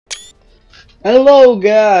Hello,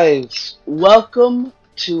 guys! Welcome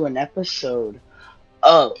to an episode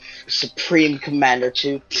of Supreme Commander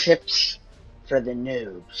 2 Tips for the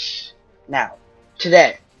Noobs. Now,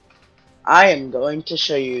 today, I am going to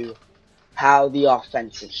show you how the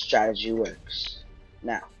offensive strategy works.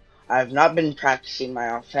 Now, I have not been practicing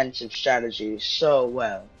my offensive strategy so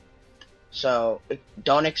well, so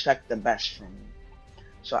don't expect the best from me.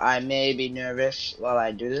 So I may be nervous while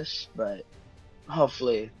I do this, but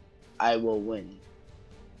hopefully I will win.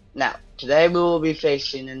 Now, today we will be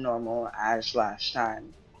facing a normal as last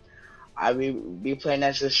time. I will be playing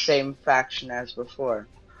as the same faction as before.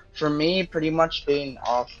 For me, pretty much being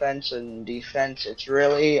offense and defense, it's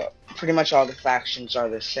really, pretty much all the factions are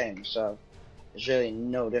the same, so there's really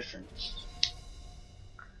no difference.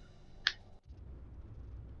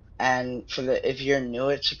 And if you're new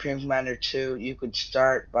at Supreme Commander 2, you could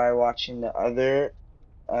start by watching the other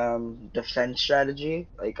defense strategy.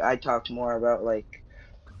 Like, I talked more about, like,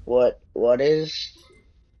 what is,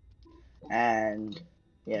 and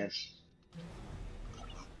yes.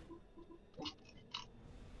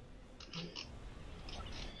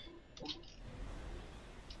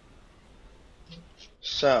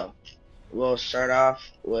 So, we'll start off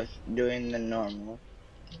with doing the normal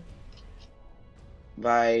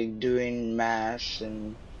by doing mass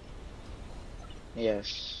and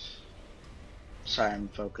yes. Sorry, I'm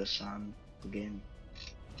focused on the game.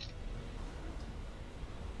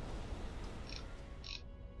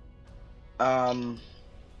 Um,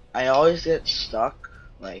 I always get stuck.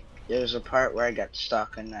 Like, there's a part where I get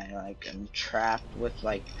stuck and I am trapped with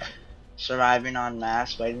like surviving on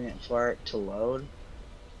mass, waiting for it to load.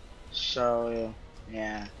 So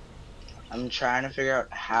yeah, I'm trying to figure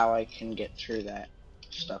out how I can get through that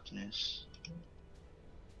stuckness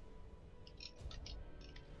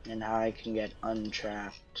and how I can get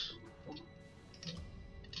untrapped.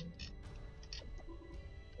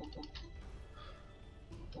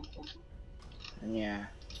 And yeah.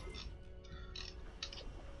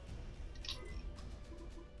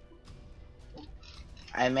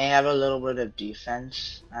 I may have a little bit of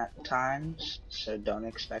defense at times, so don't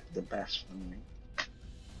expect the best from me.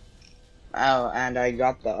 Oh, and I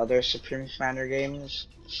got the other Supreme Commander games,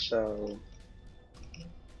 so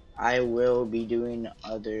I will be doing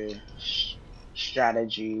other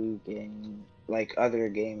strategy game, like other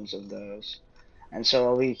games of those. And so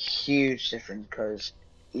it'll be huge different because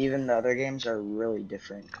even the other games are really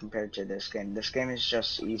different compared to this game. This game is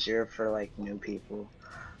just easier for like new people.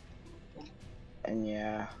 And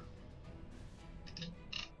yeah.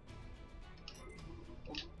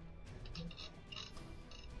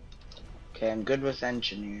 Okay, I'm good with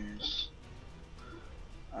engineers.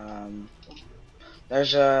 Um,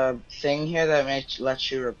 there's a thing here that lets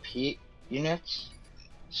you repeat units.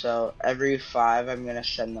 So every 5, I'm gonna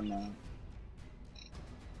send them out.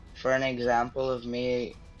 For an example of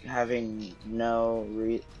me having no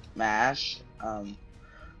mass,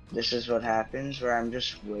 this is what happens where I'm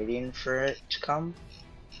just waiting for it to come.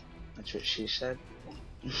 That's what she said.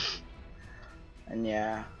 And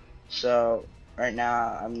yeah, so right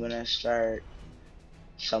now I'm gonna start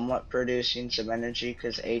somewhat producing some energy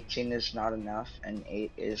because 18 is not enough and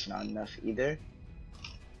 8 is not enough either.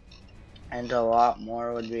 And a lot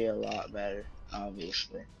more would be a lot better,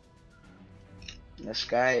 obviously. This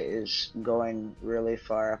guy is going really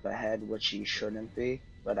far up ahead, which he shouldn't be,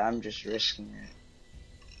 but I'm just risking it.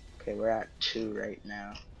 Okay, we're at 2 right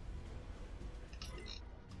now.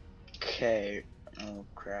 Okay, oh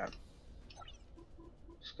crap.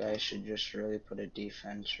 This guy should just really put a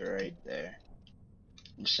defense right there.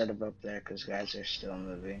 Instead of up there, because guys are still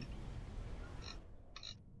moving.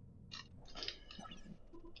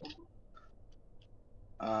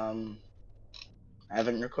 I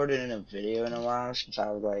haven't recorded in a video in a while since I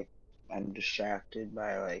was like, I'm distracted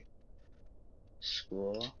by like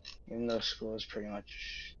school. Even though school is pretty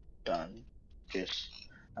much done. Just,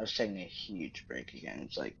 I was taking a huge break again.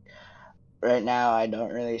 It's like, right now I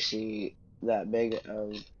don't really see that big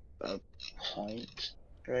of a point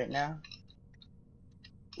right now.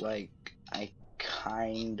 Like, I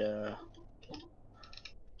kinda,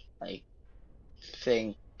 like,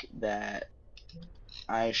 think that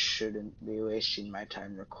I shouldn't be wasting my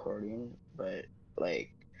time recording, but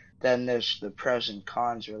like then there's the pros and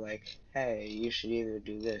cons were like, hey, you should either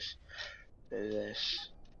do this or this.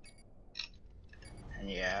 And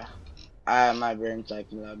yeah. My brain's like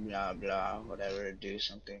blah blah blah, whatever, do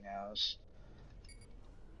something else.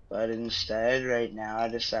 But instead right now I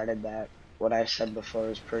decided that what I said before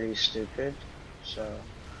was pretty stupid. So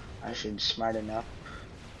I should smarten up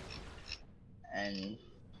and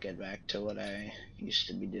get back to what I used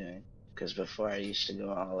to be doing. because before I used to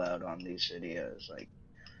go all out on these videos, like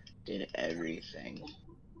did everything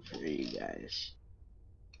for you guys.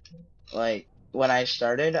 Like when I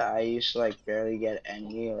started, I used to like barely get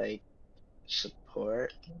any like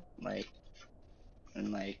support, like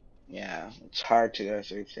and like yeah, it's hard to go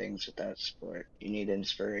through things without support. You need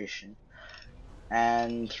inspiration.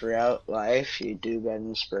 And throughout life, you do get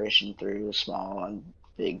inspiration through the small and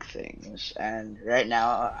big things. And right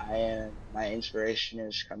now, my inspiration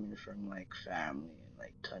is coming from like family and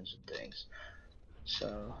like tons of things.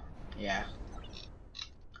 So yeah,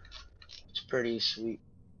 it's pretty sweet.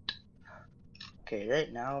 Okay,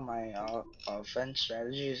 right now my offense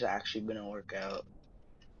strategy is actually gonna work out.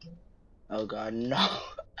 Oh god, no.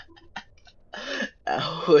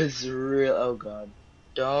 That was real. Oh god.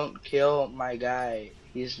 Don't kill my guy.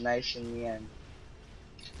 He's nice in the end.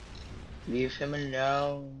 Leave him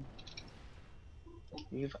alone.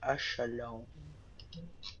 Leave us alone.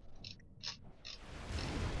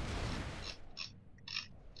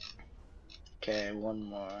 Okay, one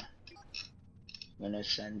more. I'm gonna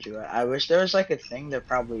send you. I wish there was like a thing, there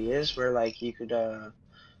probably is, where like you could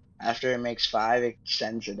after it makes 5 it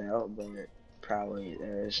sends it out, but probably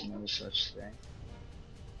there is no such thing.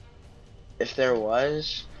 If there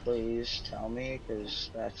was, please tell me, because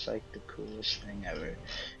that's like the coolest thing ever. It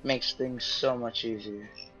makes things so much easier.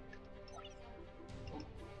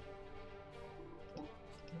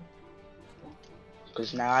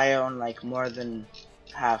 Because now I own like more than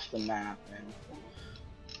half the map, and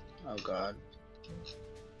oh god.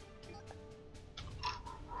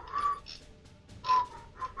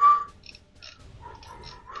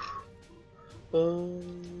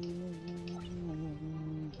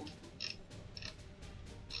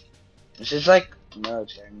 This is like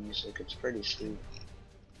military music, it's pretty sweet.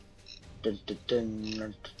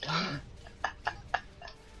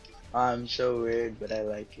 I'm so weird, but I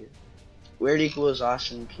like it. Weird equals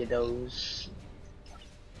awesome, kiddos.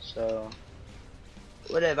 So,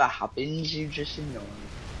 whatever happens, you just ignore.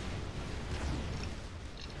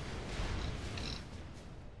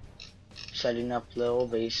 Setting up little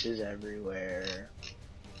bases everywhere.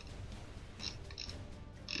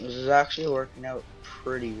 This is actually working out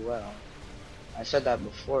pretty well. I said that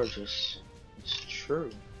before, just, it's true.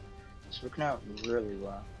 It's working out really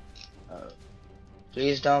well.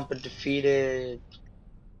 Please don't be defeated.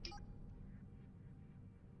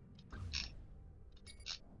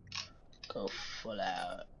 Go full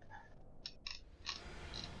out.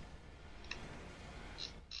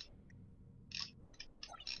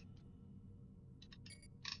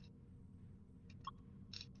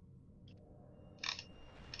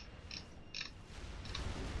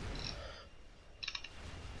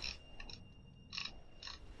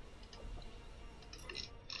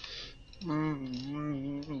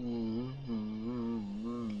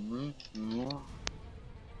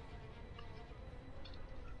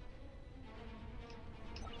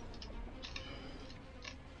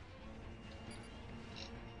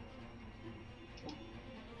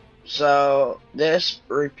 So this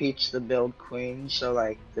repeats the build queen. So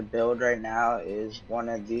like the build right now is one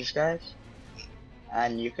of these guys,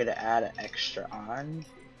 and you could add an extra on.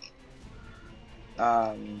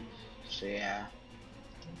 So yeah.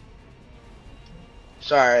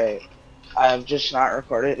 Sorry, I've just not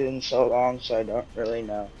recorded in so long, so I don't really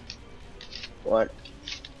know what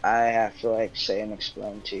I have to like say and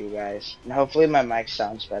explain to you guys. And hopefully my mic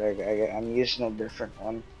sounds better. I'm using a different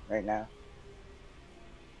one right now.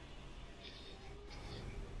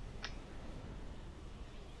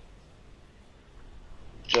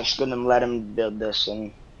 Just gonna let him build this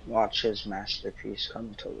and watch his masterpiece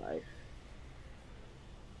come to life.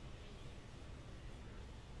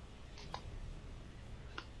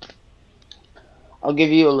 I'll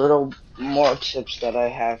give you a little more tips that I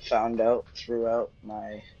have found out throughout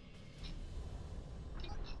my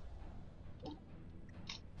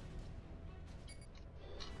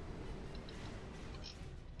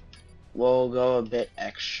we'll go a bit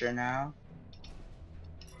extra now.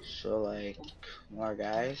 So like more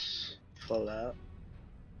guys, full out.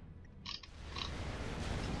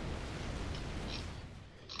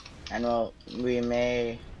 And we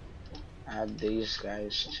may add these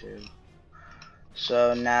guys too.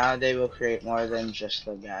 So now they will create more than just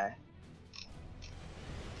the guy.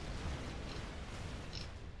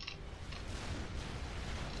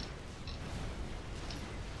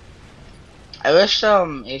 I wish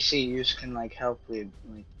ACUs can like help me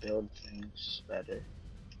like build things better.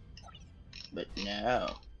 But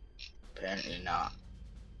no. Apparently not.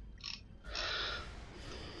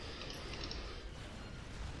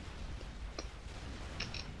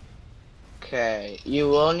 Okay, you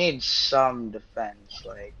will need some defense,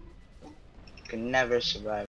 like can never survive.